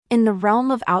In the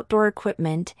realm of outdoor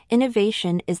equipment,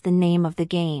 innovation is the name of the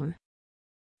game.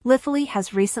 Lithely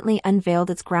has recently unveiled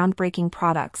its groundbreaking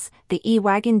products, the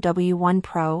eWagon W1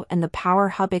 Pro and the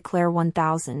PowerHub Eclair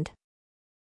 1000.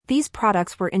 These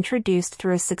products were introduced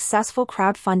through a successful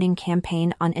crowdfunding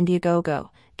campaign on Indiegogo,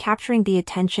 capturing the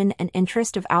attention and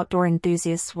interest of outdoor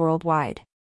enthusiasts worldwide.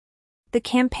 The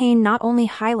campaign not only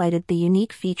highlighted the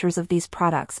unique features of these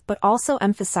products but also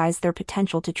emphasized their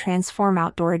potential to transform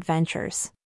outdoor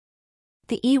adventures.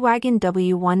 The eWagon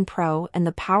W1 Pro and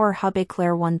the PowerHub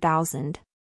Eclair 1000.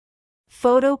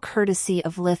 Photo courtesy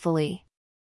of Lithely.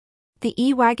 The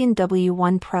eWagon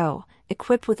W1 Pro,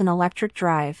 equipped with an electric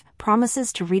drive,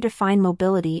 promises to redefine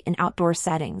mobility in outdoor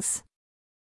settings.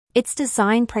 Its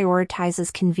design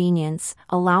prioritizes convenience,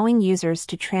 allowing users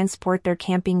to transport their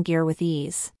camping gear with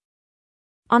ease.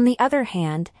 On the other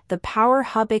hand, the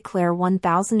PowerHub Eclair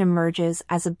 1000 emerges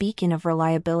as a beacon of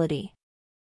reliability.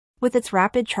 With its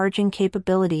rapid charging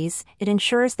capabilities, it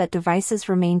ensures that devices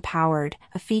remain powered,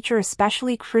 a feature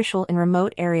especially crucial in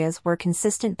remote areas where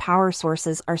consistent power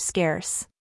sources are scarce.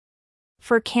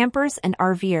 For campers and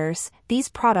RVers, these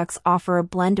products offer a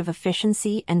blend of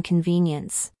efficiency and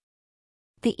convenience.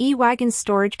 The eWagon's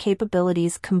storage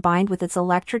capabilities combined with its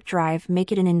electric drive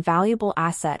make it an invaluable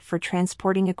asset for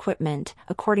transporting equipment,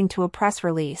 according to a press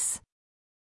release.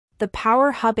 The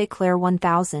PowerHub Eclair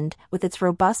 1000, with its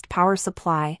robust power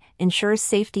supply, ensures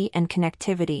safety and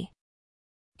connectivity.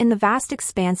 In the vast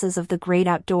expanses of the great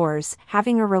outdoors,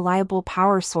 having a reliable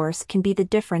power source can be the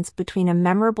difference between a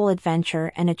memorable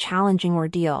adventure and a challenging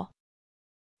ordeal.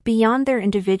 Beyond their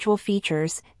individual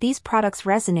features, these products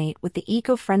resonate with the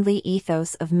eco-friendly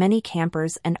ethos of many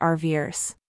campers and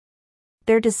RVers.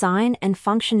 Their design and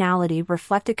functionality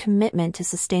reflect a commitment to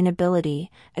sustainability,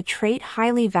 a trait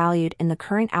highly valued in the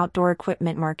current outdoor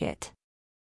equipment market.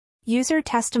 User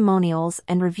testimonials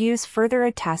and reviews further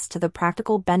attest to the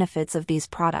practical benefits of these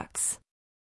products.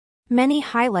 Many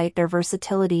highlight their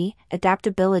versatility,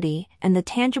 adaptability, and the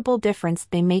tangible difference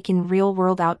they make in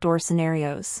real-world outdoor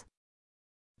scenarios.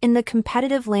 In the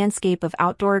competitive landscape of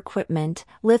outdoor equipment,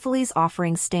 Lithely's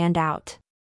offerings stand out.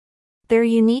 Their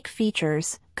unique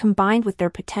features, combined with their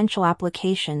potential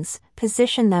applications,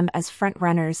 position them as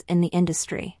frontrunners in the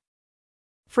industry.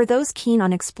 For those keen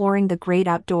on exploring the great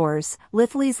outdoors,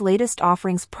 Lithely's latest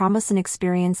offerings promise an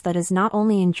experience that is not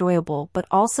only enjoyable but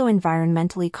also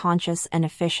environmentally conscious and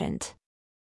efficient.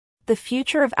 The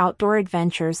future of outdoor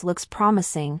adventures looks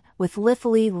promising, with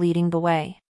Lithely leading the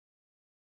way.